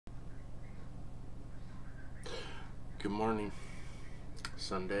Good morning.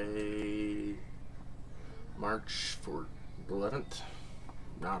 Sunday, March 11th.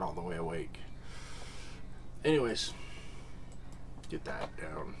 Not all the way awake. Anyways, get that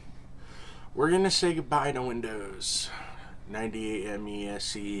down. We're going to say goodbye to Windows 98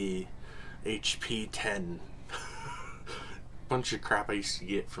 MESE HP 10. Bunch of crap I used to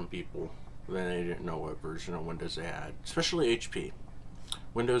get from people. Then I didn't know what version of Windows they had. Especially HP.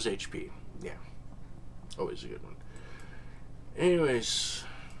 Windows HP. Yeah. Always a good one. Anyways,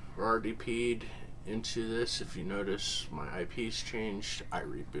 we're RDP'd into this. If you notice, my IP's changed. I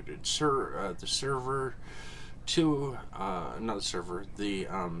rebooted the server to, not the server, the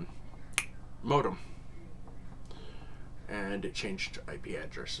modem. And it changed IP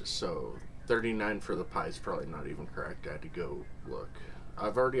addresses. So 39 for the Pi is probably not even correct. I had to go look.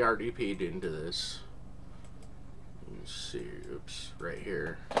 I've already RDP'd into this. Let's see, oops, right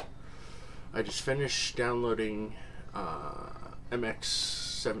here. I just finished downloading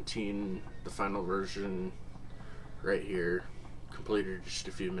MX17, the final version, right here. Completed just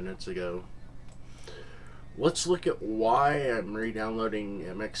a few minutes ago. Let's look at why I'm re-downloading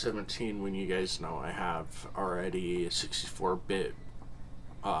MX17 when you guys know I have already a 64-bit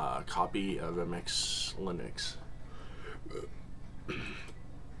copy of MX Linux.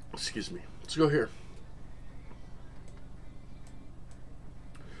 Excuse me. Let's go here.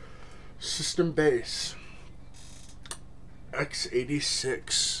 System base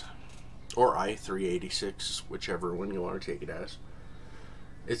x86 or i386, whichever one you want to take it as.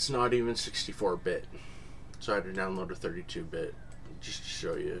 It's not even 64-bit, so I had to download a 32-bit just to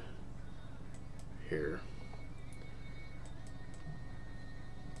show you here.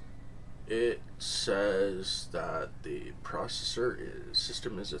 It says that the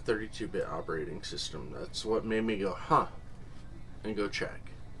system is a 32-bit operating system. That's what made me go, huh, and go check.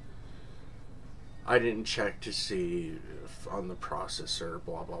 I didn't check to see if on the processor,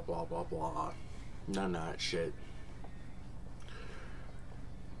 blah, blah, blah, blah, blah. None of that shit.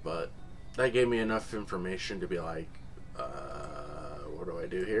 But that gave me enough information to be like, what do I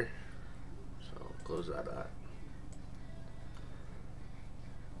do here? So, close that out.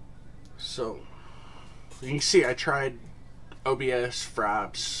 So, you can see I tried OBS,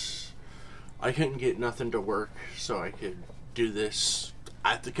 Fraps. I couldn't get nothing to work, so I could do this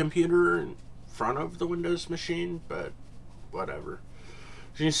at the computer in front of the Windows machine, but whatever.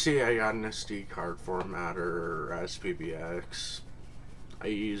 As you can see, I got an SD card formatter, SPBX. I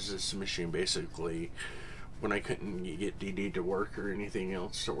use this machine basically when I couldn't get DD to work or anything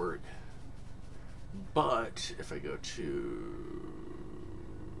else to work. But if I go to,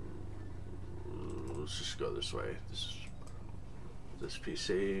 let's just go this way. This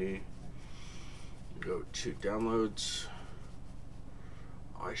PC. Go to downloads.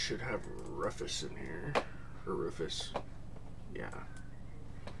 I should have Rufus in here. Or Rufus. Yeah.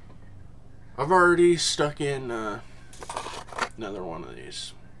 I've already stuck in another one of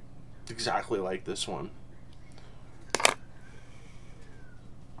these. Exactly like this one.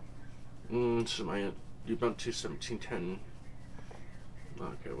 This is my Ubuntu 17.10.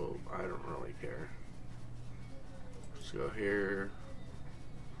 Okay, well, I don't really care. Let's go here.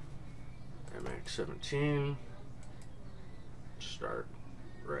 MX17. Start.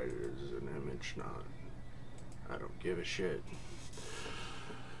 Right as an image, not. I don't give a shit.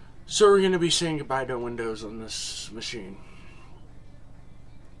 So we're going to be saying goodbye to Windows on this machine.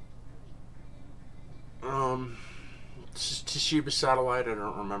 This is Toshiba Satellite. I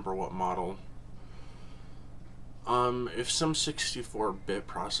don't remember what model. If some 64-bit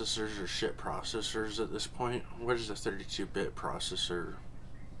processors are shit processors at this point, what is a 32-bit processor?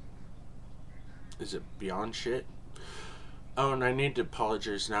 Is it beyond shit? Oh, and I need to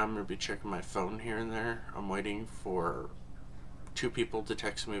apologize now. I'm going to be checking my phone here and there. I'm waiting for 2 people to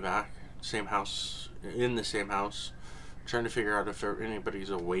text me back. Same house, in the same house. I'm trying to figure out if anybody's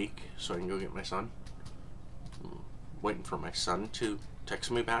awake so I can go get my son. I'm waiting for my son to text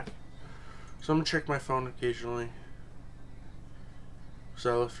me back. So I'm going to check my phone occasionally.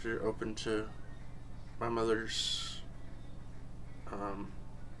 So I left it open to my mother's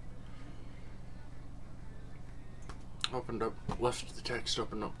left the text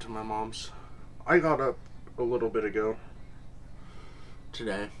open up to my mom's. I got up a little bit ago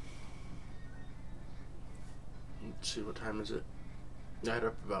today. Let's see, what time is it? I got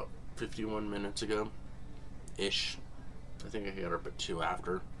up about 51 minutes ago ish. I think I got up at 2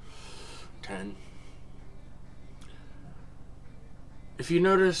 after 10. If you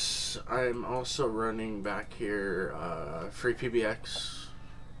notice, I'm also running back here FreePBX.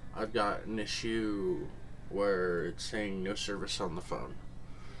 I've got an issue where it's saying no service on the phone.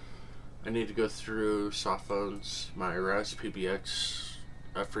 I need to go through soft phones. My RAS PBX,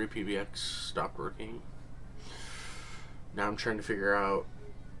 free PBX stopped working. Now I'm trying to figure out,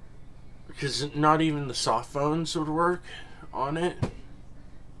 because not even the soft phones would work on it.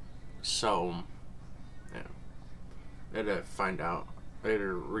 So, yeah. I had to find out. I had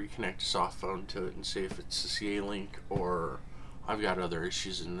to reconnect a soft phone to it and see if it's a CA-Link or I've got other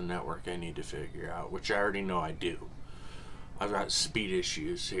issues in the network I need to figure out, which I already know I do. I've got speed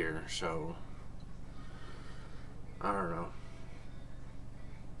issues here, so I don't know.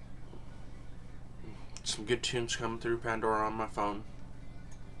 Some good tunes coming through Pandora on my phone.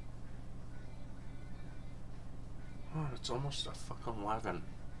 Oh, it's almost a fucking 11.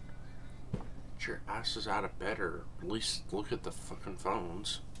 Get your asses out of bed, or at least look at the fucking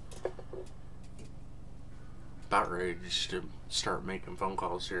phones. About ready just to start making phone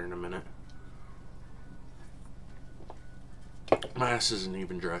calls here in a minute. My ass isn't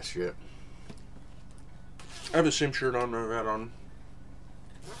even dressed yet. I have the same shirt on I've had on.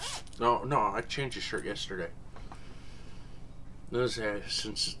 No, I changed the shirt yesterday. This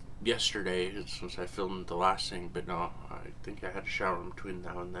since yesterday, since I filmed the last thing, but no, I think I had a shower in between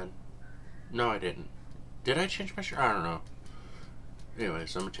now and then. No, I didn't. Did I change my shirt? I don't know.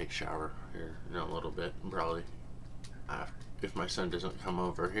 Anyways, I'm gonna take a shower here in a little bit. Probably after, if my son doesn't come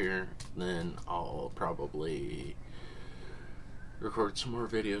over here, then I'll probably record some more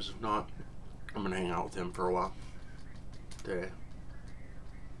videos. If not, I'm gonna hang out with him for a while today.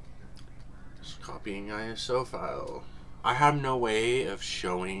 Just copying ISO file. I have no way of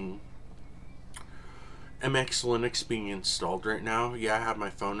showing MX Linux being installed right now. Yeah, I have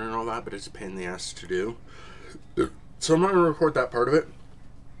my phone and all that, but it's a pain in the ass to do. So I'm not going to record that part of it.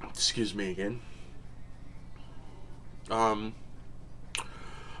 Excuse me again. But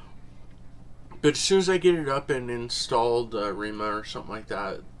as soon as I get it up and installed Rima or something like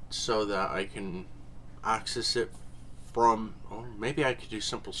that, so that I can access it from, oh, maybe I could do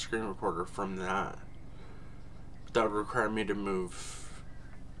simple screen recorder from that. But that would require me to move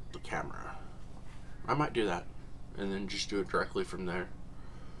the camera. I might do that and then just do it directly from there.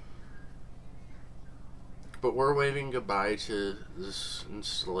 But we're waving goodbye to this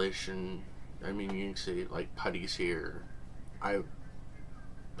installation. I mean, you can see like putties here. I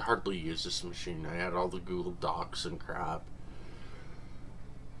hardly use this machine. I had all the Google Docs and crap.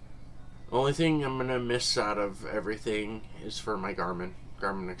 The only thing I'm gonna miss out of everything is for my Garmin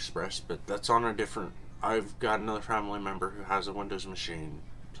Express, but that's on a different. I've got another family member who has a Windows machine,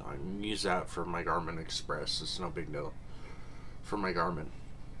 so I can use that for my Garmin Express. It's no big deal for my Garmin.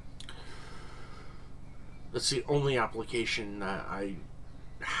 That's the only application that I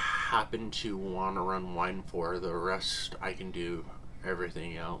happen to want to run Wine for. The rest I can do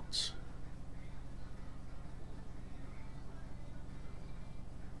everything else.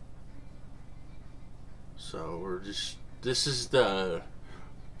 So we're just, this is the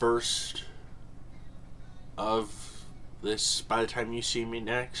first of this. By the time you see me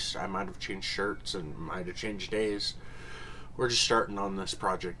next, I might have changed shirts and might have changed days. We're just starting on this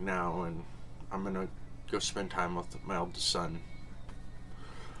project now, and I'm gonna go spend time with my oldest son.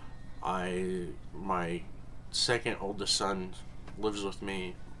 My second oldest son lives with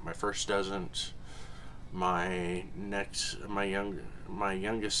me. My first doesn't. My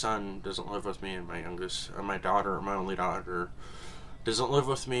youngest son doesn't live with me, and my only daughter, doesn't live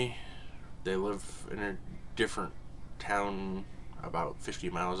with me. They live in a different town about 50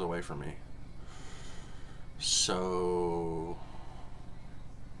 miles away from me. So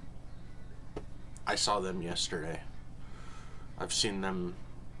I saw them yesterday. I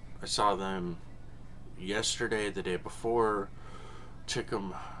saw them yesterday, the day before, took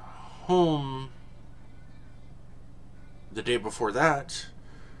them home the day before that,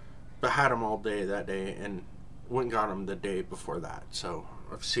 but had them all day that day, and went and got them the day before that. So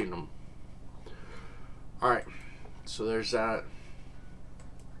I've seen them. Alright, so there's that.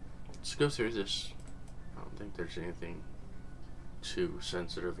 Let's go through this. I don't think there's anything too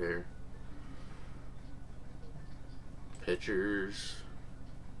sensitive here. Pictures.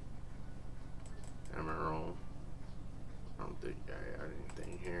 Emerald. I don't think I got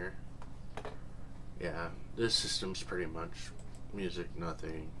anything here. Yeah, this system's pretty much music,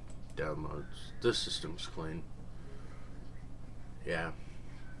 nothing. Downloads. This system's clean. Yeah.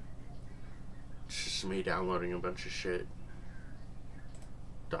 It's just me downloading a bunch of shit.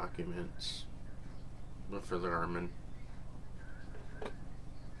 Documents. Look for the Garmin.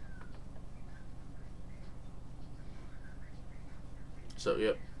 So,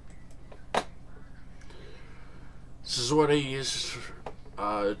 yep. This is what I used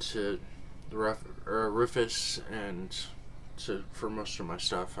to Rufus and for most of my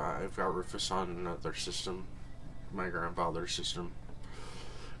stuff. I've got Rufus on another system, my grandfather's system.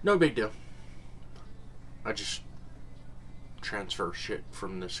 No big deal. I just transfer shit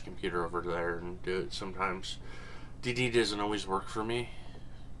from this computer over there and do it sometimes. DD doesn't always work for me.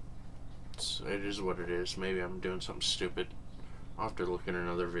 It is what it is. Maybe I'm doing something stupid. I'll have to look at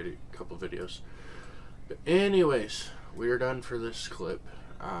another couple videos. But anyways, we are done for this clip.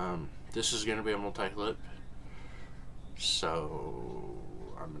 This is going to be a multi-clip. So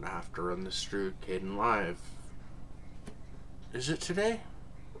I'm going to have to run this through Kdenlive. Is it today?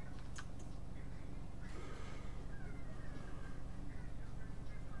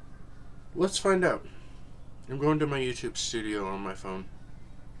 Let's find out. I'm going to my YouTube studio on my phone.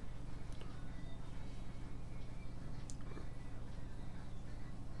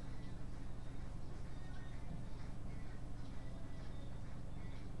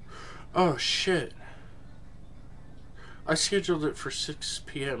 Oh shit. I scheduled it for 6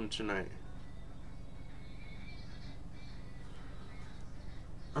 p.m. tonight.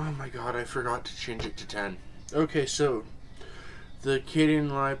 Oh my god, I forgot to change it to 10. Okay, so the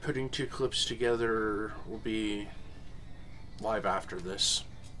Kdenlive putting 2 clips together will be live after this.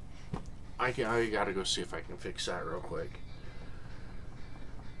 I gotta go see if I can fix that real quick.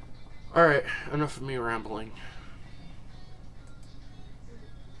 Alright, enough of me rambling.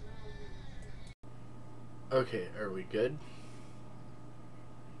 Okay, are we good?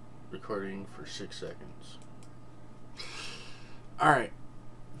 Recording for 6 seconds. Alright,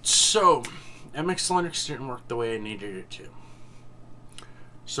 so MX Linux didn't work the way I needed it to.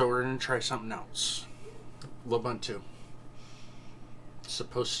 So we're going to try something else. Lubuntu. It's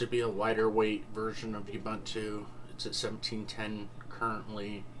supposed to be a lighter weight version of Ubuntu. It's at 1710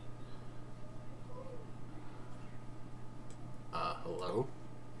 currently. Hello?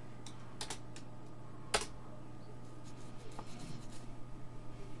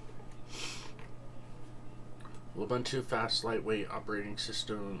 Lubuntu fast lightweight operating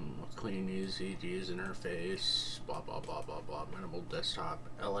system with clean easy to use interface, blah blah blah blah blah, minimal desktop,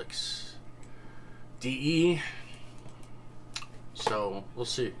 LXDE. So we'll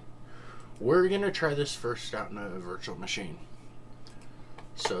see. We're gonna try this first out in a virtual machine.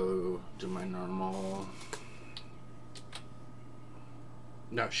 So do my normal.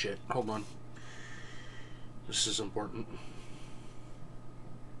 No shit, hold on. This is important.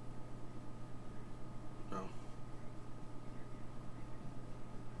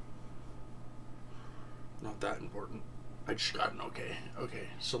 Not that important. I just got an okay. Okay,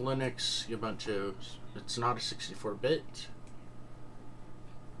 so Linux, Ubuntu, it's not a 64-bit.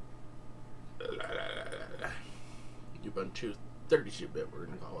 Ubuntu 32-bit, we're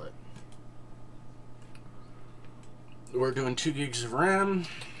going to call it. We're doing 2 gigs of RAM.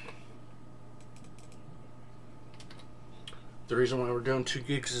 The reason why we're doing 2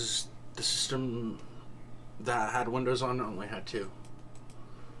 gigs is the system that had Windows on only had 2.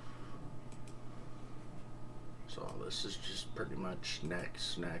 So this is just pretty much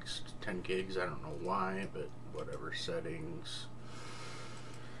next 10 gigs. I don't know why, but whatever. Settings,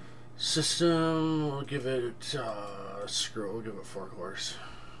 system, we'll give it we'll give it 4 cores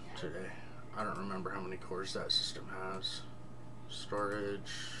today. I don't remember how many cores that system has.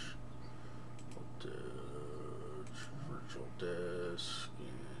 Storage, voltage, virtual disk,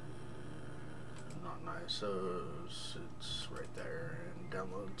 not ISOs, it's right there, and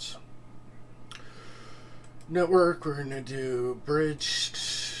downloads. Network, we're going to do bridged,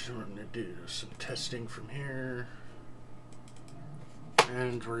 we're going to do some testing from here,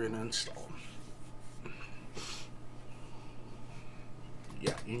 and we're going to install.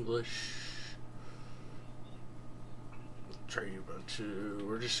 Yeah, English. Try Ubuntu.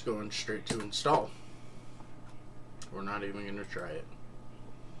 We're just going straight to install. We're not even going to try it.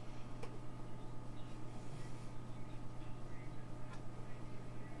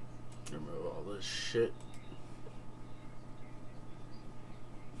 Remove all this shit.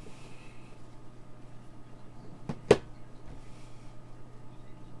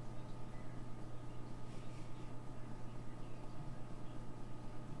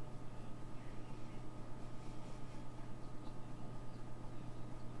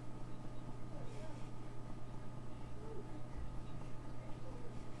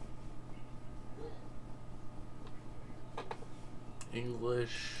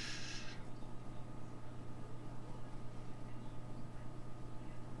 English.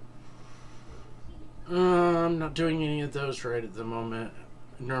 I'm not doing any of those right at the moment.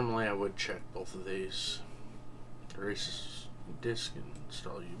 Normally I would check both of these. Erase disk and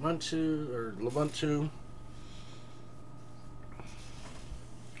install Ubuntu or Lubuntu.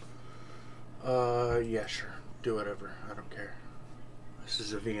 Yeah, sure. Do whatever. I don't care. This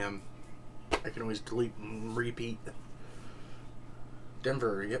is a VM. I can always delete and repeat.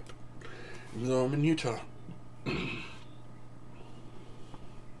 Denver, yep. Even though I'm in Utah.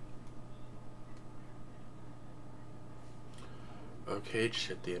 Okay, just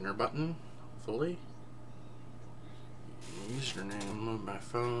hit the enter button. Fully. Username of my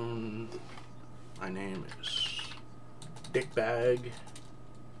phone. My name is Dickbag.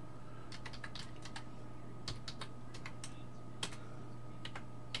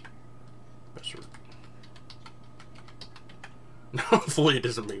 Password. No, hopefully it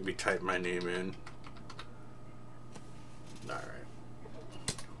doesn't make me type my name in. Alright.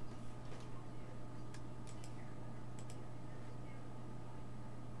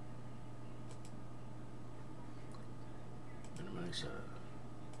 Minimize that.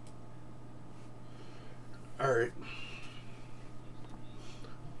 Alright.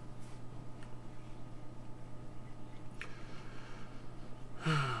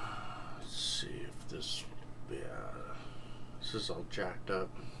 Let's see if this, yeah, this is all jacked up.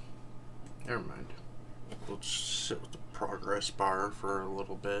 Never mind. We'll just sit with the progress bar for a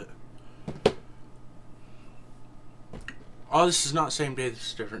little bit. Oh, this is not same day, this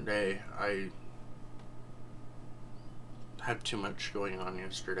is a different day. I had too much going on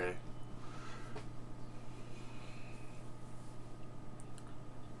yesterday.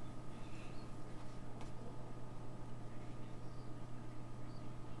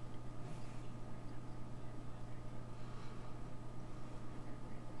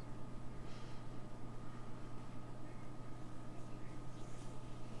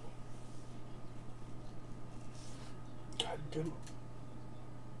 God damn it.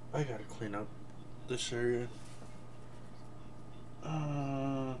 I gotta clean up this area.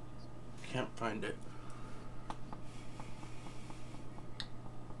 Can't find it.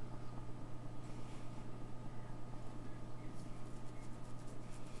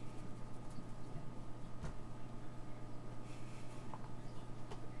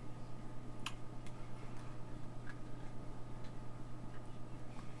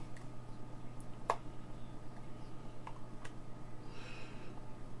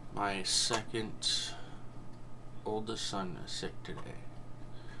 My second oldest son is sick today.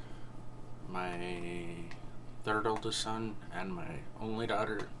 My third oldest son and my only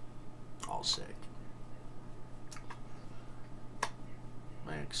daughter, all sick.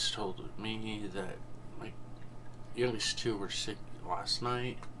 My ex told me that my youngest two were sick last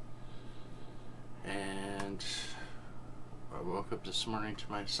night, and I woke up this morning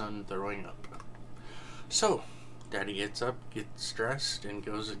to my son throwing up. So, Daddy gets up, gets dressed, and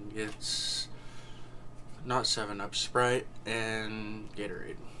goes and gets not 7-Up, Sprite, and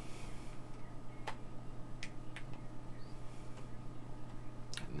Gatorade.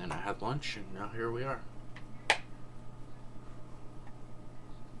 And then I had lunch, and now here we are.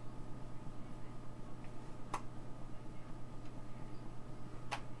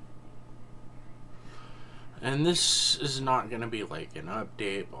 And this is not going to be like an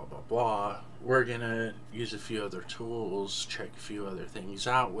update, blah, blah, blah. We're going to use a few other tools, check a few other things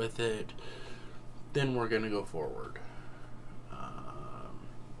out with it. Then we're going to go forward.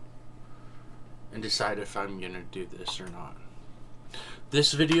 And decide if I'm going to do this or not.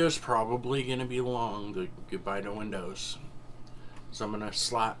 This video is probably going to be long, the goodbye to Windows. So I'm going to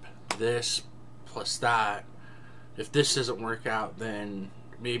slap this plus that. If this doesn't work out, then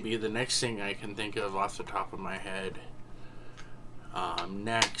maybe the next thing I can think of off the top of my head.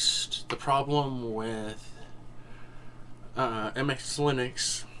 Next, the problem with MX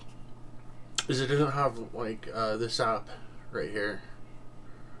Linux is it doesn't have like this app right here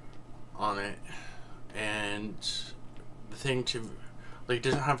on it, and the thing to like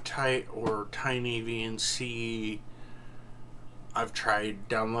doesn't have tight or tiny VNC. I've tried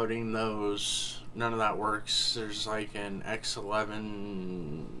downloading those, none of that works. There's like an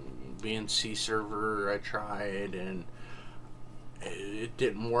X11 VNC server I tried and it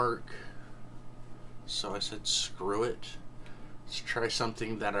didn't work, so I said screw it, let's try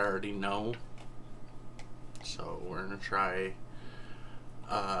something that I already know. So we're gonna try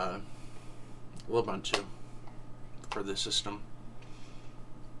Ubuntu for the system.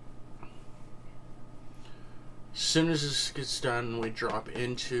 As soon as this gets done, we drop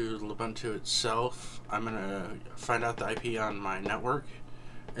into Ubuntu itself. I'm gonna find out the IP on my network,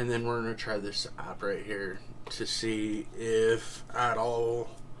 and then we're gonna try this app right here to see if at all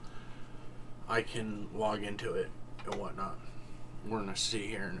I can log into it and whatnot. We're gonna see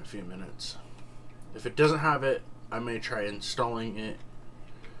here in a few minutes. If it doesn't have it, I may try installing it,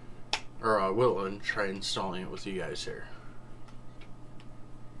 or I will and try installing it with you guys here.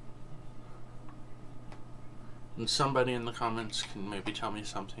 And somebody in the comments can maybe tell me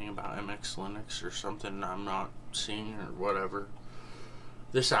something about MX Linux or something I'm not seeing or whatever.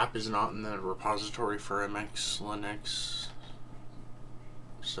 This app is not in the repository for MX Linux,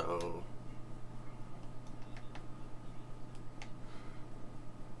 so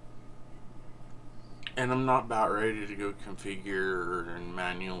and I'm not about ready to go configure and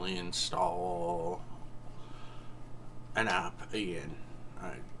manually install an app again.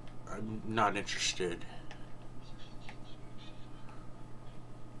 I'm not interested.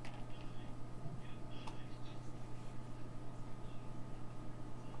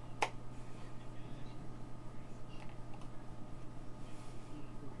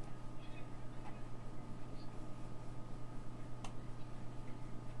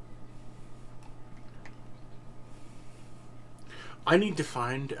 I need to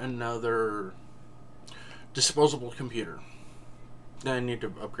find another disposable computer. I need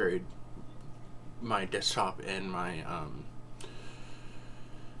to upgrade my desktop and my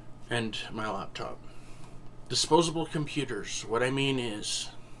laptop. Disposable computers. What I mean is,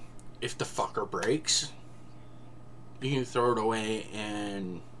 if the fucker breaks, you can throw it away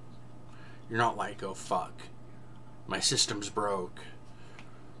and you're not like, oh fuck, my system's broke.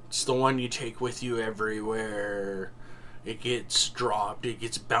 It's the one you take with you everywhere. It gets dropped, it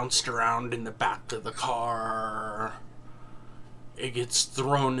gets bounced around in the back of the car. It gets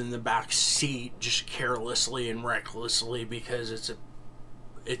thrown in the back seat just carelessly and recklessly because it's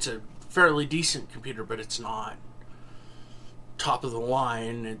a fairly decent computer, but it's not top of the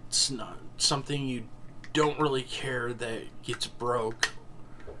line. It's not something you don't really care that gets broke.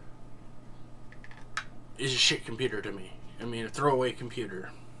 Is a shit computer to me. I mean, a throwaway computer.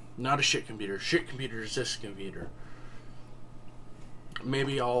 Not a shit computer. Shit computer is this computer.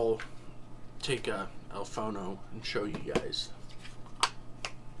 Maybe I'll take a photo and show you guys.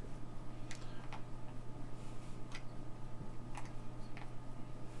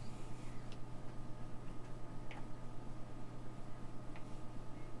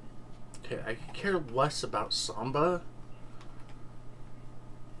 Okay, I could care less about Samba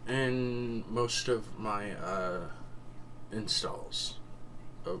and most of my installs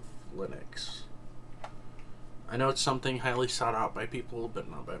of Linux. I know it's something highly sought out by people, but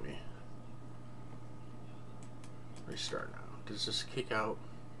not by me. Restart now. Does this kick out?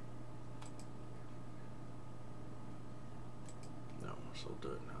 No, so I'll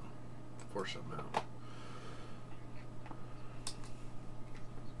do it now. Force them out.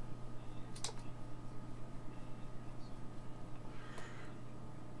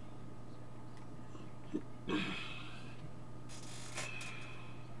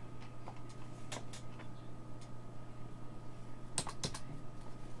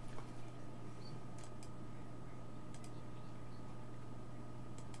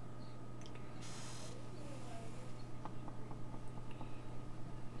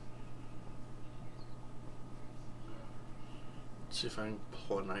 See if I can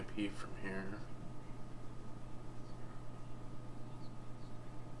pull an IP from here.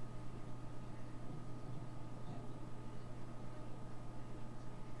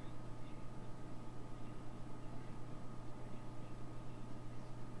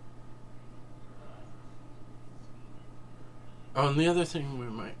 Oh, and the other thing we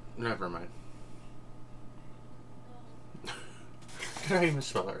might... Never mind. Did I even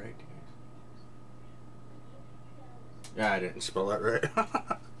spell it right? Yeah, I didn't spell that right.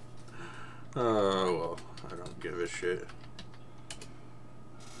 Oh, well, I don't give a shit.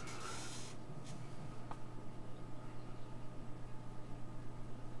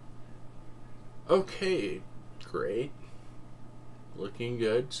 Okay, great. Looking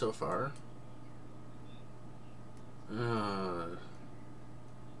good so far.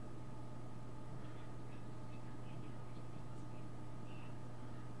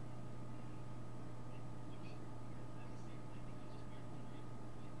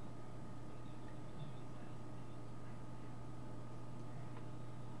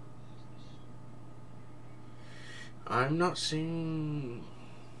 I'm not seeing...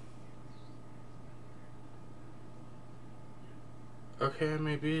 Okay, I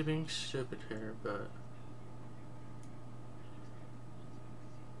may be being stupid here, but...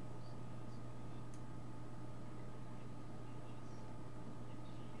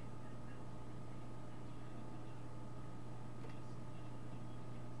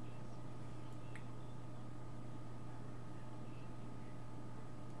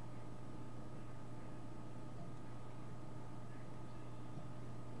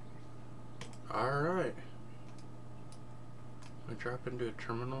 Alright. I drop into a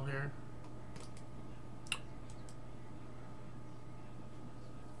terminal here.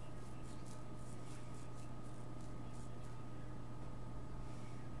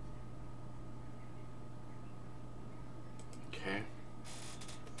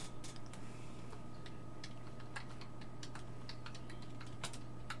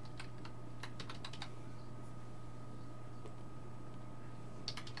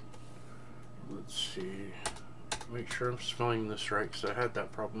 let's see. Make sure I'm spelling this right because I had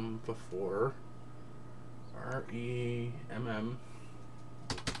that problem before. R-E-M-M.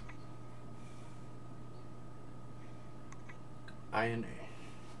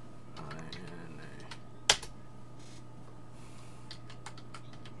 I-N-A. I-N-A.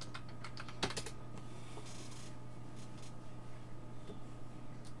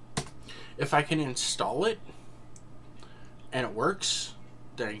 If I can install it and it works,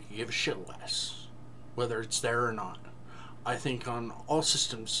 then I can give a shit less, whether it's there or not. I think on all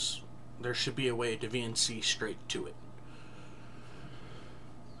systems, there should be a way to VNC straight to it.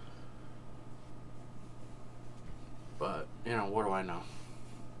 But, you know, what do I know?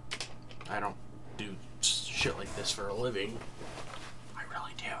 I don't do shit like this for a living. I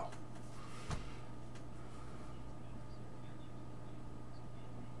really do.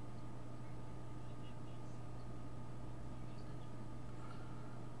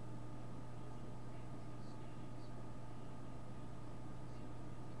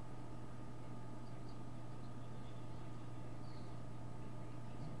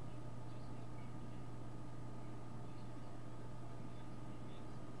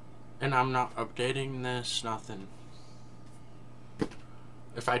 And I'm not updating this, nothing.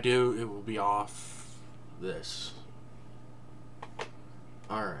 If I do, it will be off this.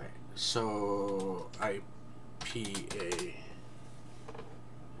 Alright, so IPA.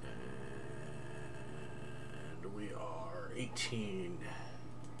 And we are 18.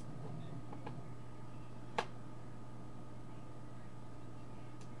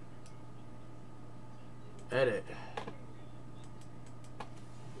 Edit.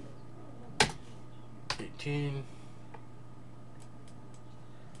 18.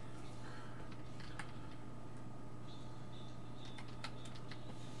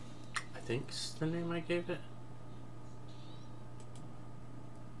 I think's the name I gave it.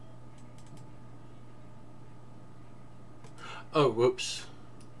 Oh, whoops.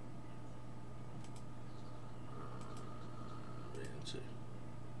 Let's see.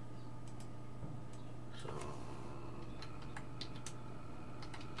 So.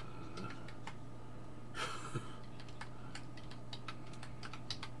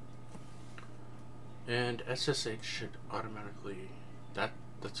 And SSH should automatically,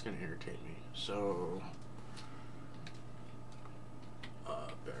 that's gonna irritate me. So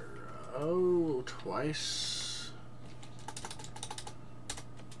twice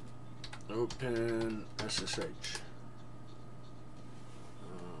open SSH.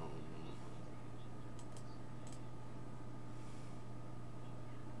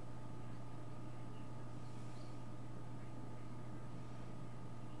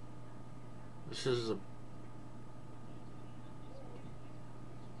 This is a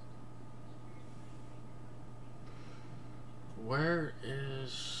where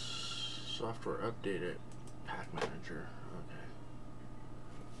is software updated? Pack manager. Okay.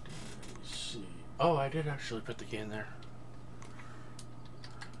 Let's see. Oh, I did actually put the key in there.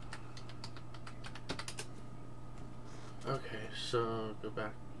 Okay, so go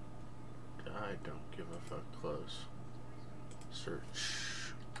back. I don't give a fuck. Close.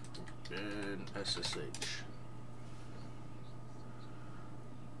 Search. And SSH.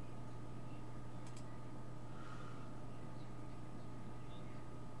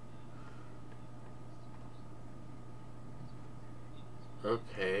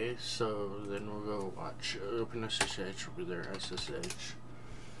 Okay, so then we'll go watch open SSH will be there, SSH.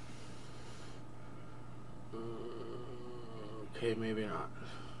 Okay, maybe not.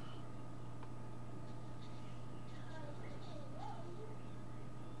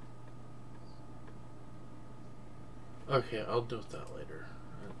 Okay, I'll deal with that later.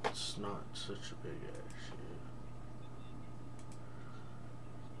 It's not such a big issue.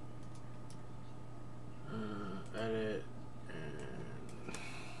 Edit and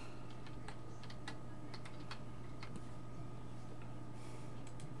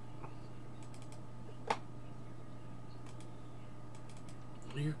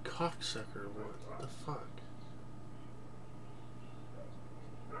you cocksucker, what the fuck?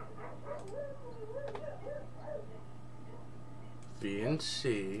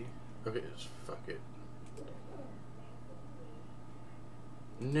 VNC. Okay, just fuck it.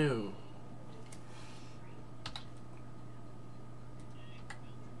 New.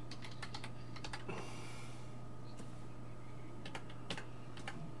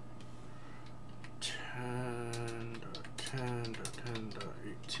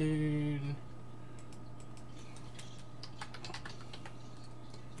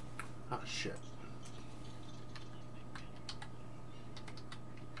 Oh shit.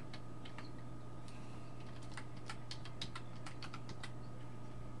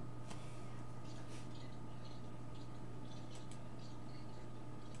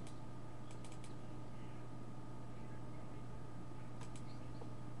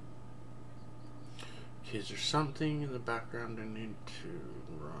 Okay, is there something in the background I need to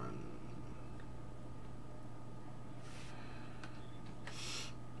run?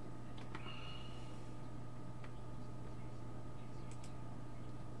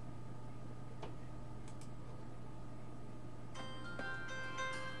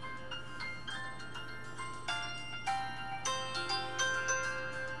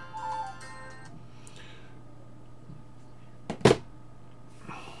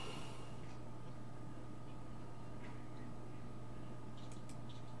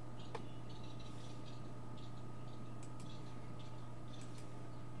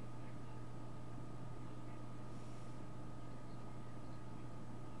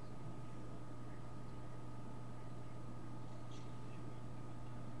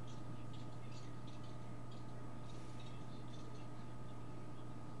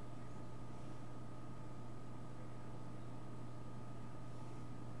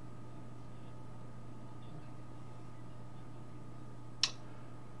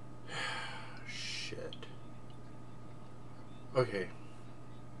 Shit. Okay.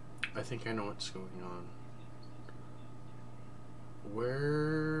 I think I know what's going on.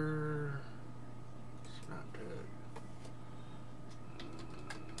 Where... It's not dead.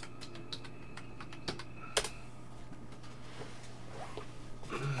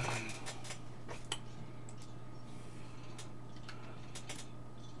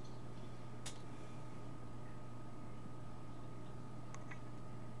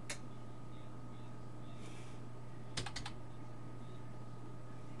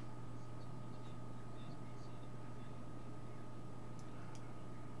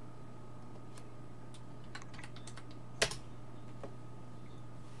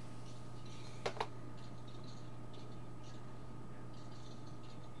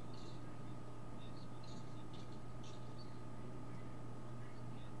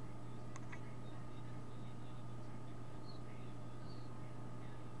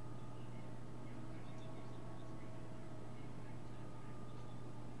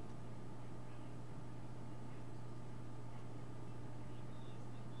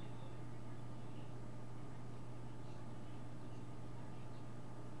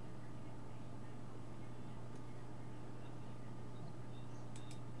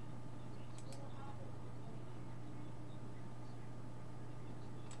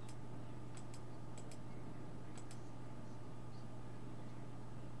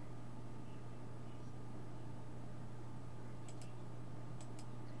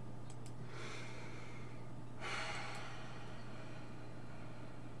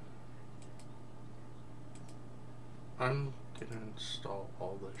 I'm gonna install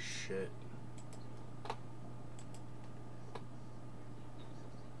all this shit.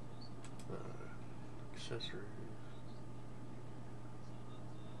 Accessories.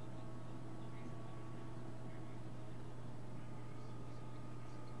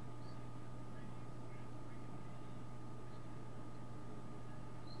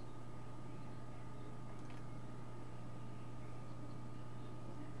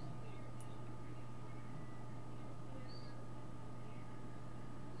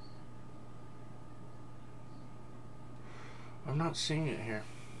 I'm not seeing it here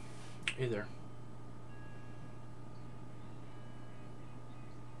either.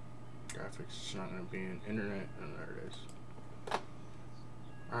 Graphics is not going to be in internet, and there it is.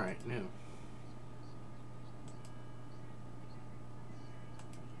 Alright, new.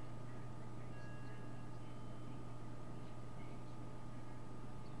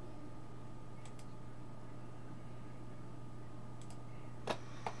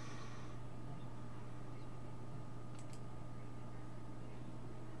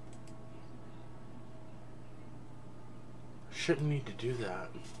 Shouldn't need to do that.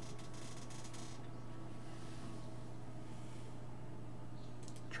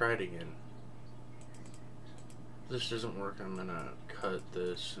 Try it again. If this doesn't work, I'm gonna cut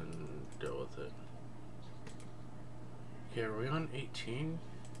this and deal with it. Okay, are we on 18?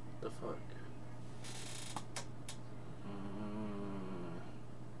 The fuck?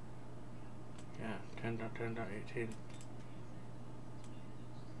 Yeah, 10.10.18.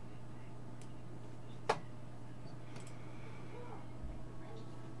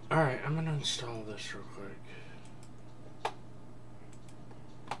 Alright, I'm gonna install this real quick.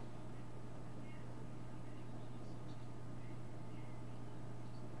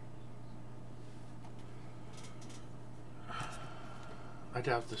 I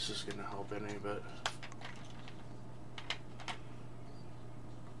doubt this is gonna help any, but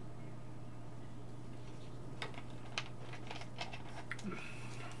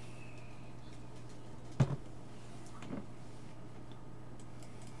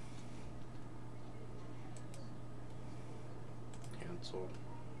cancel.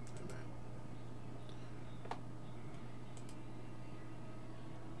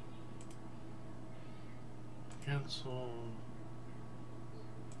 Cancel.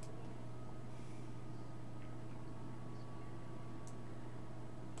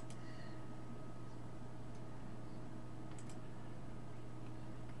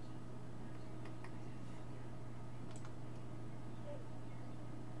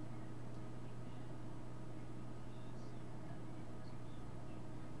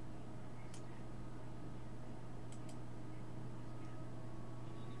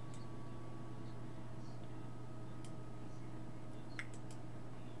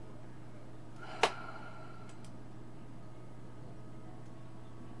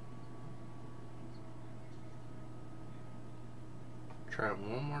 Try it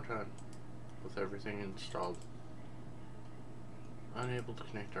one more time with everything installed. Unable to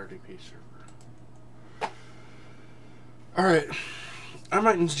connect RDP server. Alright, I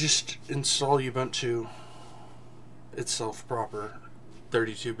might just install Ubuntu itself proper,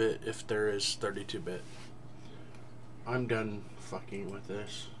 32-bit if there is 32-bit. I'm done fucking with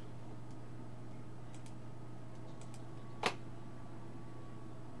this.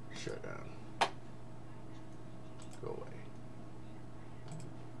 Shut down. Go away.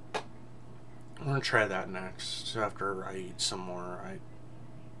 I'm gonna try that next after I eat some more.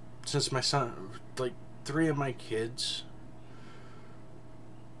 Since my son, like 3 of my kids.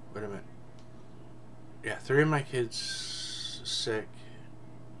 Wait a minute. Yeah, 3 of my kids sick.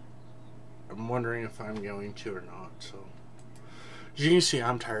 I'm wondering if I'm going to or not. So, as you can see,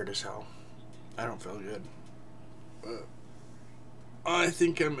 I'm tired as hell. I don't feel good. But I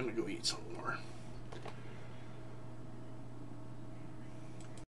think I'm gonna go eat some more.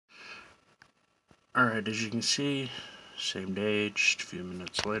 Alright, as you can see, same day, just a few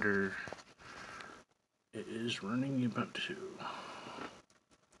minutes later, it is running Ubuntu.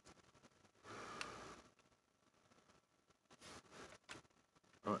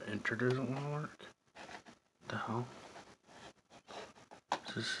 Oh, enter doesn't want to work? What the hell?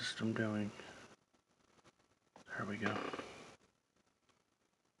 What's the system doing? There we go.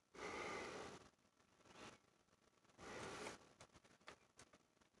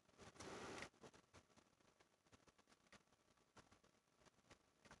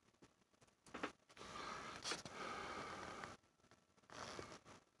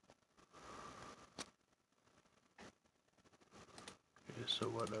 So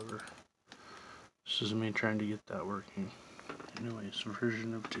whatever. This is me trying to get that working. Anyways,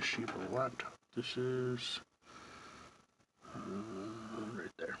 version of Toshiba laptop. This is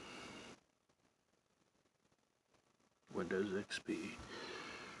right there. Windows XP.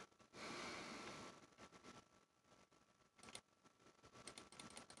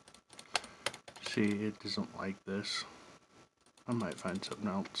 See, it doesn't like this. I might find something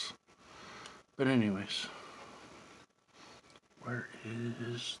else. But anyways. Where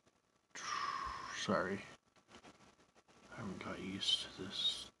is... Sorry. I haven't got used to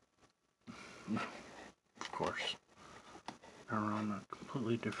this. Of course. Now we're on a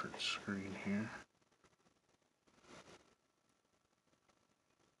completely different screen here.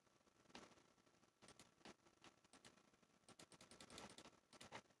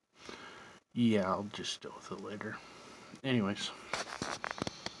 Yeah, I'll just deal with it later. Anyways.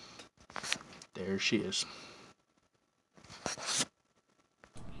 There she is.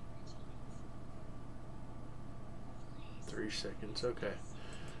 Seconds, okay.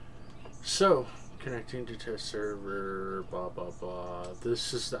 So, connecting to test server, blah blah blah.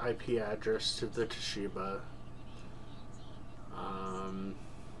 This is the IP address to the Toshiba.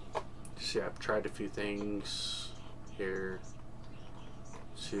 See, I've tried a few things here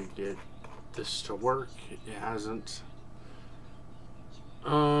to get this to work. It hasn't.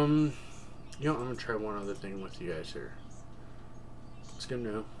 You know, I'm gonna try one other thing with you guys here. Let's go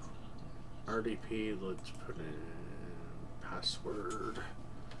new RDP. Let's put in password.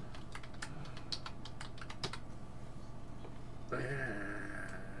 And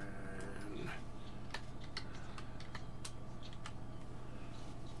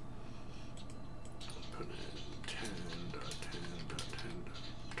put in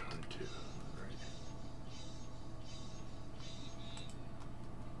 10.10.10.22, right?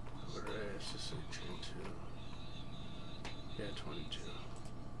 Or SSH into, yeah, 22.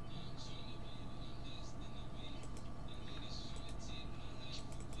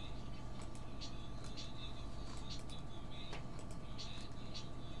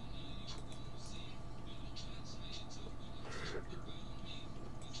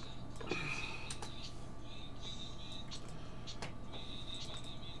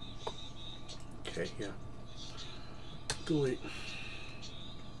 Okay, yeah. Delete.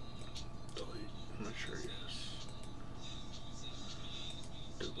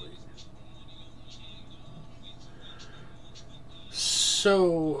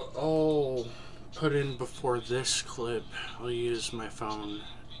 So I'll put in before this clip, I'll use my phone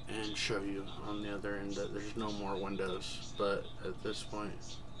and show you on the other end that there's no more windows, but at this point,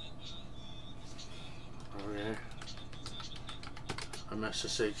 okay, I'm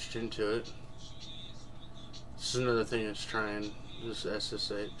SSH'd into it. This is another thing it's trying, this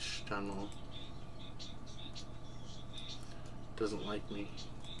SSH tunnel. Doesn't like me.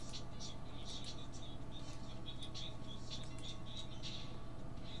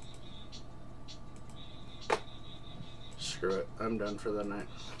 Screw it, I'm done for the night.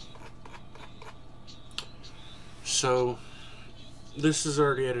 So this is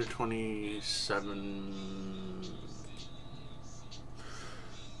already at a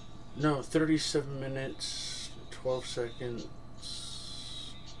 37 minutes, 12 seconds,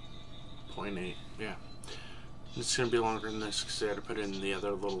 0.8, yeah. It's going to be longer than this because I had to put in the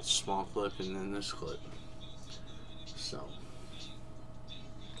other little small clip and then this clip. So,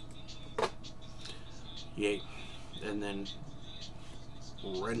 yay. And then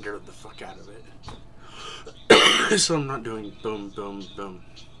render the fuck out of it. So I'm not doing boom, boom, boom.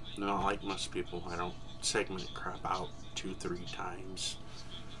 Not like most people. I don't segment crap out 2-3 times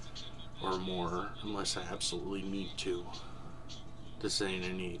or more unless I absolutely need to. This ain't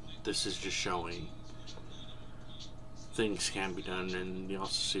a need. This is just showing things can be done, and you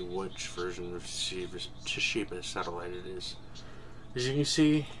also see which version of Toshiba satellite it is. As you can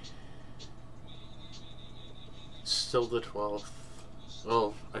see, it's still the 12th.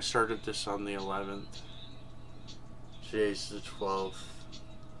 Well, I started this on the 11th. Today's the 12th.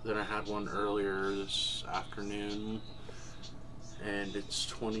 Then I had one earlier this afternoon, and it's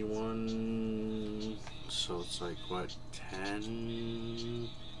 21, so it's like, what,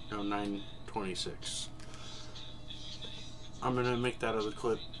 9:26. I'm gonna make that other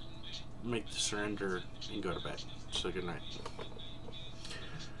clip, make the surrender, and go to bed. So good night.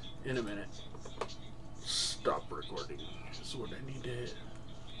 In a minute. Stop recording is what I need to hit.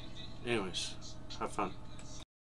 Anyways, have fun.